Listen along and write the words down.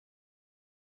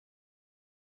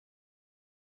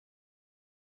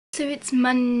So it's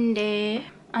Monday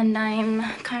and I'm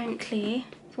currently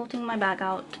sorting my bag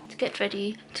out to get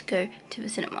ready to go to the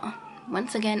cinema.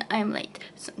 Once again, I am late,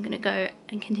 so I'm gonna go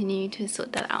and continue to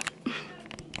sort that out.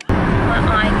 My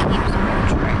eye keeps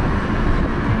watering.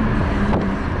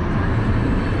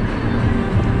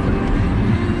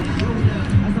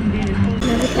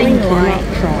 Green one.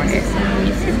 Try it.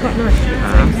 It's quite nice.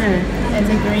 There's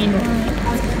a green one.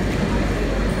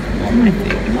 I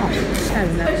think not. Oh,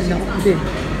 that's not good.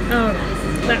 Oh,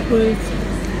 that was.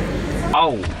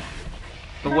 Oh,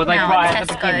 but were they right at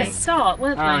the beginning? Start,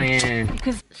 weren't they? Oh yeah.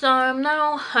 Because so I'm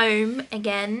now home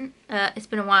again. It's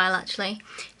been a while actually.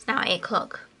 It's now 8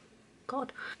 o'clock.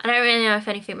 God, I don't really know if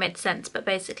anything made sense, but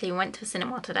basically went to the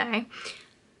cinema today,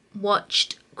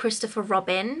 watched Christopher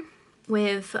Robin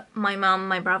with my mum,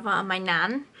 my brother and my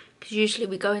nan, because usually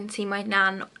we go and see my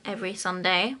nan every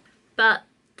Sunday.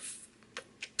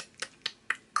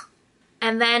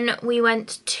 And then we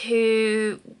went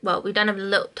to, well, we done a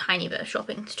little tiny bit of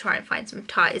shopping to try and find some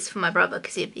ties for my brother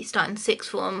because he'd be starting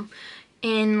sixth form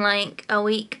in like a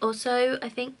week or so, I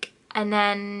think. And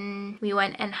then we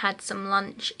went and had some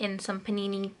lunch in some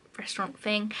panini restaurant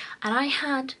thing. And I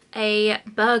had a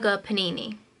burger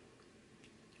panini,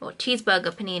 or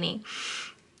cheeseburger panini.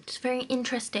 It's very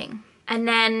interesting. And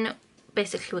then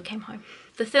basically we came home.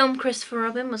 The film Christopher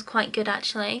Robin was quite good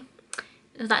actually.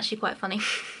 It was actually quite funny.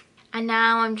 And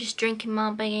now I'm just drinking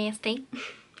my big ass tea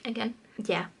again.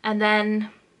 Yeah, and then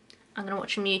I'm gonna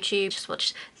watch some YouTube. Just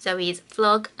watch Zoe's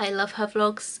vlog. I love her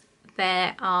vlogs.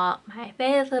 They are my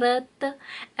favorite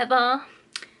ever.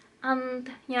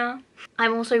 And yeah,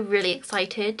 I'm also really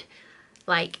excited.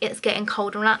 Like, it's getting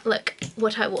colder and that. Look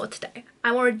what I wore today.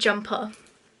 I wore a jumper.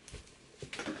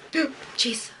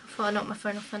 Jeez, I thought I knocked my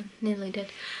phone off and nearly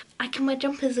did. I can wear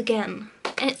jumpers again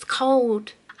and it's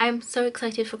cold. I'm so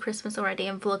excited for Christmas already,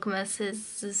 and Vlogmas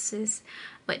is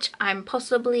which I'm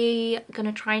possibly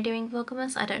gonna try doing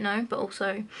Vlogmas, I don't know, but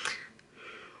also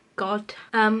God.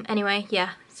 Anyway,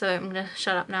 yeah, so I'm gonna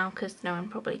shut up now because no one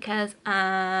probably cares,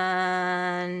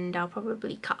 and I'll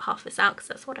probably cut half this out because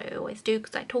that's what I always do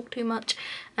because I talk too much.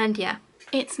 And yeah,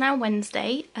 it's now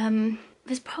Wednesday.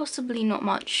 There's possibly not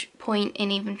much point in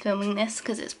even filming this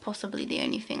because it's possibly the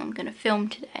only thing I'm gonna film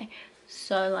today.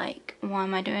 So like, why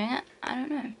am I doing it? I don't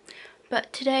know.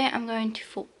 But today I'm going to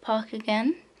Fort Park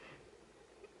again.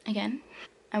 And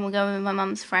we're going with my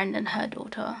mum's friend and her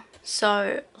daughter.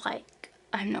 So like,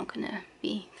 I'm not gonna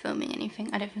be filming anything.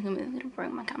 I don't think I'm even gonna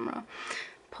bring my camera.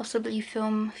 Possibly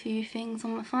film a few things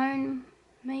on my phone,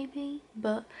 maybe.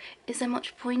 But is there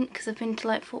much point? Because I've been to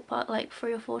like Fort Park like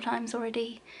 3 or 4 times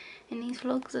already in these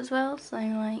vlogs as well. So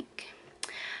like,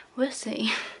 we'll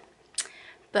see.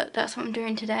 But that's what I'm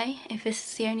doing today, if this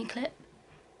is the only clip.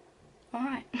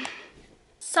 Alright.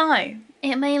 So,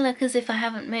 it may look as if I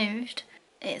haven't moved.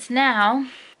 It's now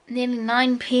nearly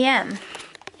 9 PM.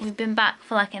 We've been back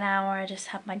for like an hour. I just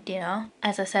had my dinner.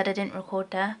 As I said, I didn't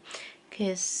record there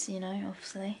because, you know,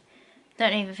 obviously.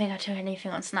 Don't even think I took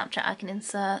anything on Snapchat I can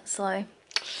insert, so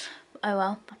oh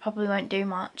well. I probably won't do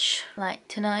much like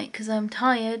tonight because I'm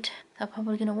tired. I'm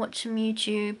probably going to watch some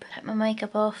YouTube, take my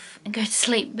makeup off and go to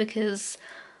sleep because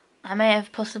I may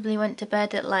have possibly went to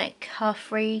bed at like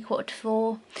 3:30,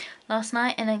 4:45 last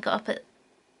night and then got up at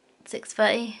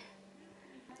 6:30.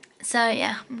 So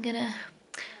yeah, I'm gonna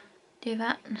do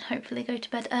that and hopefully go to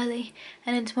bed early.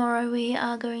 And then tomorrow we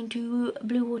are going to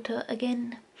Blue Water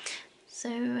again.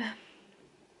 So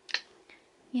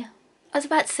yeah. I was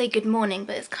about to say good morning,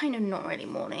 but it's kind of not really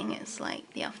morning. It's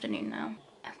like the afternoon now.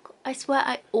 I swear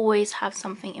I always have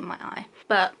something in my eye.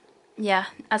 But yeah,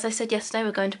 as I said yesterday,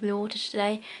 we're going to Blue Water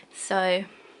today, so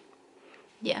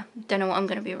yeah, don't know what I'm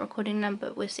going to be recording then,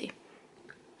 but we'll see.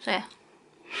 So yeah,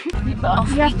 off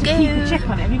we go. Check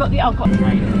on it. Have you got the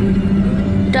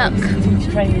Duck.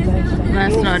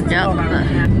 That's not a duck,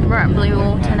 but we're at Blue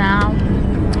Water now.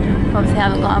 Obviously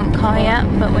haven't got a car yet,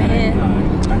 but we're here.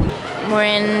 We're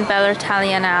in Bella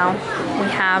Italia now. We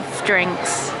have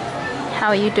drinks. How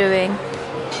are you doing?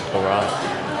 Alright.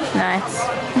 Nice.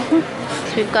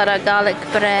 So we've got our garlic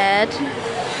bread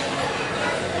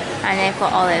and they've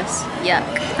got olives.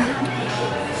 Yuck.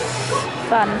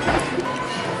 Fun.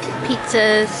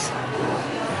 Pizzas.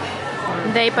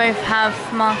 They both have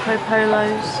Marco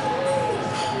Polos.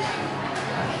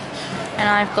 And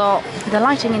I've got, the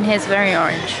lighting in here is very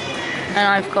orange. And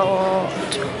I've got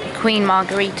Queen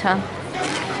Margarita.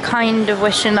 Kind of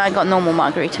wishing I got normal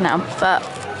margarita now, but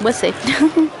we'll see.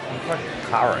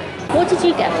 Curry. What did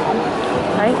you get?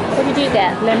 Sorry? What did you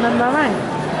get? Lemon meringue.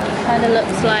 Kind of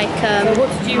looks like So what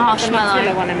did you marshmallow.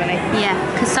 have, the one, Emily? Yeah,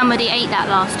 because somebody ate that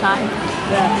last time.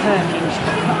 the Perkins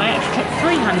chocolate. I actually took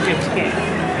 300 to get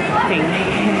thing.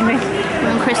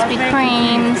 And Krispy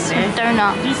Kremes,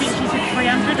 donuts. Do you think she said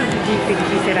 300 or did you think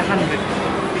she said 100?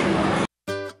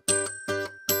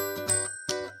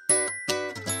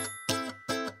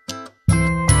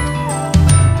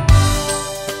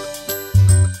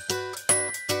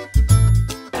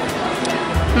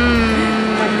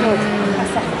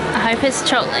 I hope it's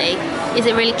chocolate. Is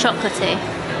it really chocolatey?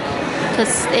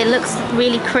 Because it looks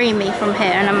really creamy from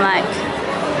here, and I'm like,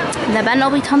 there better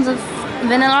not be tons of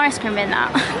vanilla ice cream in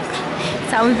that.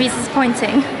 That would be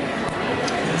disappointing.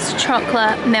 It's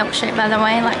chocolate milkshake, by the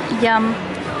way, like yum.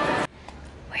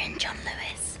 We're in John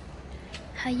Lewis.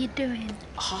 How you doing?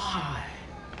 Hi.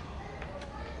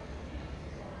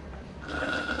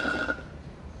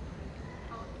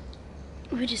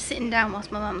 We're just sitting down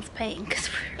whilst my mum's paying because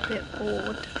we're a bit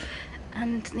bored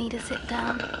and need to sit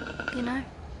down, you know?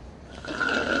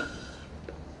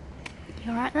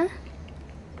 You alright there?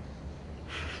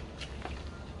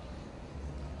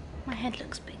 My head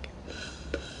looks big.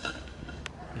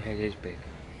 Your head is big.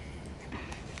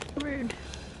 Rude.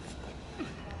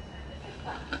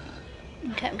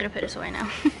 Okay, I'm gonna put this away now.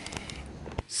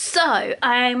 So,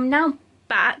 I'm now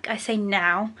back. I say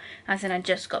now, as in I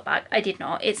just got back. I did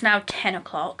not. It's now 10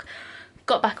 o'clock.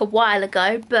 Got back a while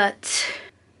ago, but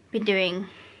been doing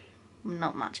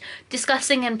not much.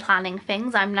 Discussing and planning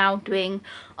things. I'm now doing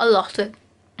a lot of...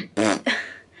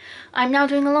 I'm now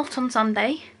doing a lot on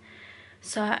Sunday.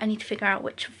 So I need to figure out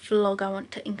which vlog I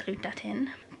want to include that in.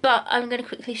 But I'm going to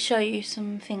quickly show you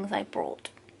some things I brought.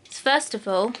 So first of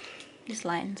all, this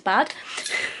line's bad.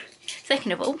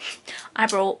 Second of all, I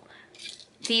brought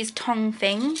these tongue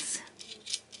things.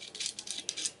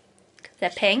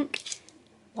 They're pink.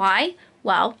 Why?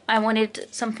 Well, I wanted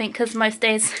something because most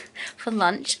days for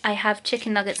lunch I have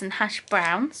chicken nuggets and hash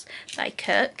browns that I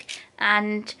cook,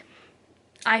 and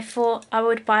I thought I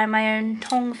would buy my own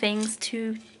tongue things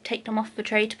to take them off the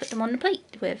tray to put them on the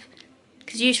plate with.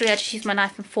 Because usually I just use my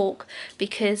knife and fork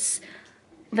because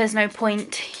there's no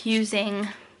point using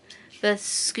the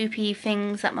scoopy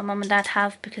things that my mum and dad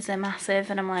have because they're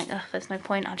massive, and I'm like, ugh, there's no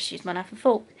point, I'll just use my knife and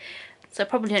fork. So I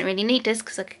probably don't really need this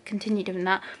because I could continue doing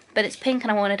that, but it's pink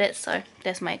and I wanted it, so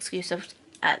there's my excuse of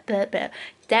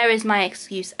there is my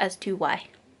excuse as to why.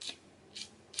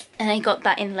 And I got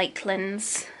that in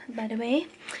Lakelands, by the way.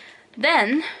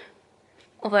 Then,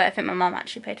 although I think my mum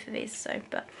actually paid for these, so,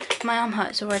 but my arm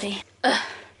hurts already. Ugh.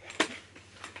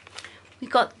 We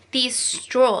got these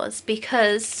straws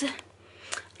because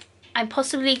I'm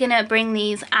possibly gonna bring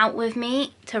these out with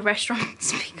me to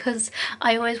restaurants because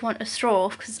I always want a straw,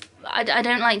 because I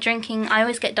don't like drinking. I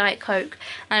always get Diet Coke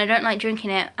and I don't like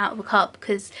drinking it out of a cup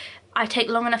because I take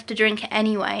long enough to drink it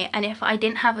anyway, and if I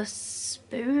didn't have a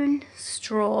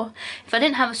straw, if I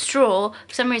didn't have a straw,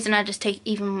 for some reason I just take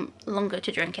even longer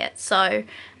to drink it. So, and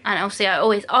obviously I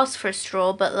always ask for a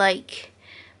straw, but like,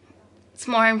 it's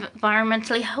more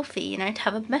environmentally healthy, you know, to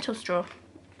have a metal straw.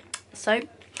 So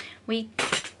we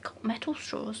got metal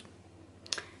straws.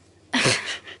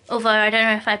 Although I don't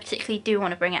know if I particularly do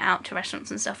want to bring it out to restaurants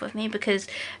and stuff with me, because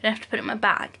I have to put it in my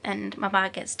bag, and my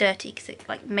bag gets dirty because it's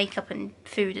like makeup and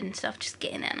food and stuff just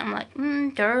get in it, and I'm like,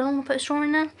 do I really want to put a straw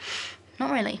in there?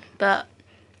 Not really. But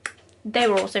they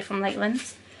were also from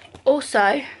Lakelands.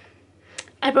 Also,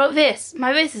 I brought this.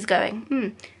 My voice is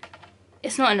going.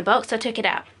 It's not in the box, so I took it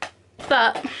out.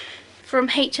 But from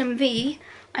HMV,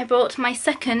 I brought my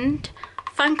second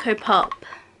Funko Pop,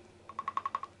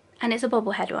 and it's a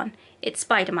bobblehead one. It's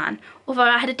Spider-Man. Although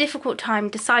I had a difficult time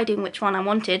deciding which one I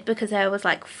wanted because there was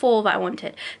like 4 that I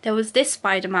wanted. There was this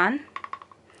Spider-Man,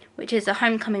 which is a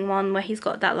homecoming one where he's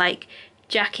got that like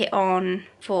jacket on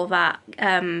for that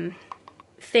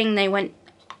thing they went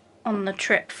on the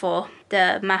trip for,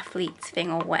 the mathletes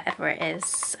thing or whatever it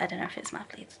is. I don't know if it's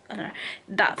mathletes. I don't know.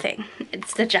 That thing.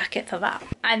 It's the jacket for that.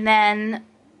 And then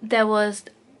there was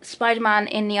Spider-Man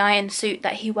in the iron suit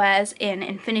that he wears in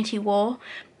Infinity War.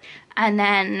 And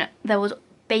then there was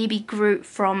Baby Groot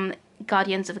from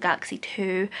Guardians of the Galaxy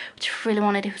 2, which I really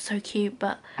wanted. It was so cute,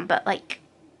 but like,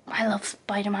 I love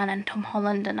Spider-Man and Tom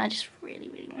Holland, and I just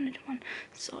really wanted one.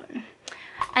 So,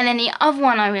 and then the other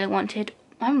one I really wanted,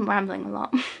 I'm rambling a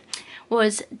lot,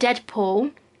 was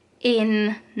Deadpool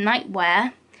in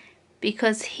nightwear,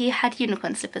 because he had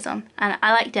unicorn slippers on, and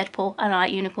I like Deadpool and I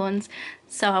like unicorns,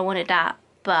 so I wanted that.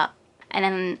 But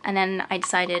and then I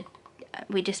decided,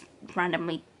 we just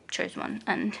randomly chose one,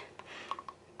 and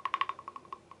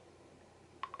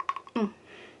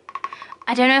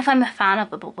I don't know if I'm a fan of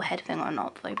the bobblehead thing or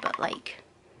not though, but like,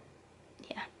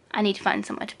 yeah, I need to find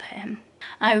somewhere to put him.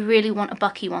 I really want a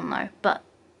Bucky one though, but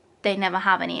they never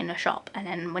have any in the shop, and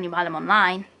then when you buy them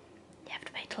online, you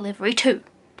delivery too.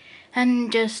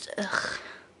 And just, ugh.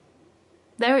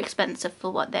 They're expensive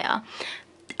for what they are.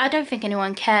 I don't think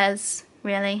anyone cares,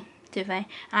 really, do they?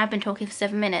 I've been talking for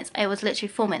 7 minutes. It was literally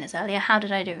 4 minutes earlier. How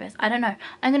did I do this? I don't know.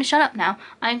 I'm going to shut up now.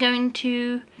 I'm going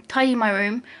to tidy my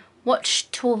room, watch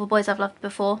To All the Boys I've Loved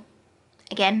Before,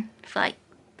 again, for like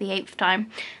the 8th time,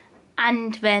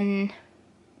 and then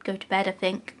go to bed, I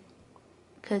think,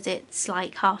 because it's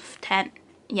like 10:30.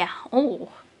 Yeah,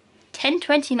 oh,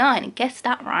 10:29, guess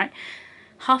that right.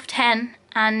 10:30,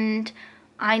 and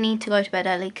I need to go to bed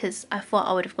early because I thought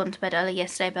I would have gone to bed early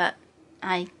yesterday, but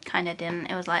I kind of didn't.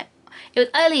 It was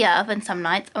earlier than some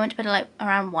nights. I went to bed at like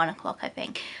around 1 o'clock, I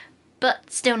think,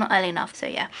 but still not early enough. So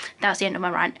yeah, that was the end of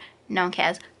my rant. No one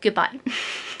cares. Goodbye.